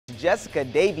Jessica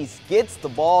Davies gets the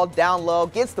ball down low,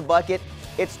 gets the bucket.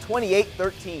 It's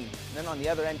 28-13. Then on the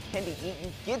other end, Kendi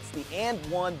Eaton gets the and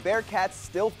one. Bearcats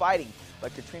still fighting,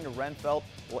 but Katrina Renfelt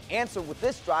will answer with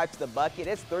this drive to the bucket.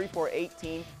 It's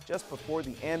 34-18 just before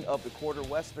the end of the quarter.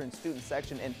 Western student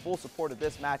section in full support of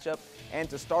this matchup. And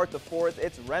to start the fourth,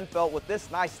 it's Renfelt with this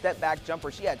nice step back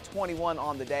jumper. She had 21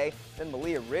 on the day. Then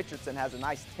Malia Richardson has a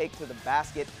nice take to the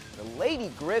basket. The Lady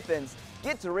Griffons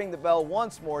get to ring the bell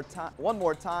one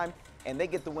more time, and they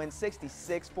get the win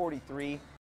 66-43.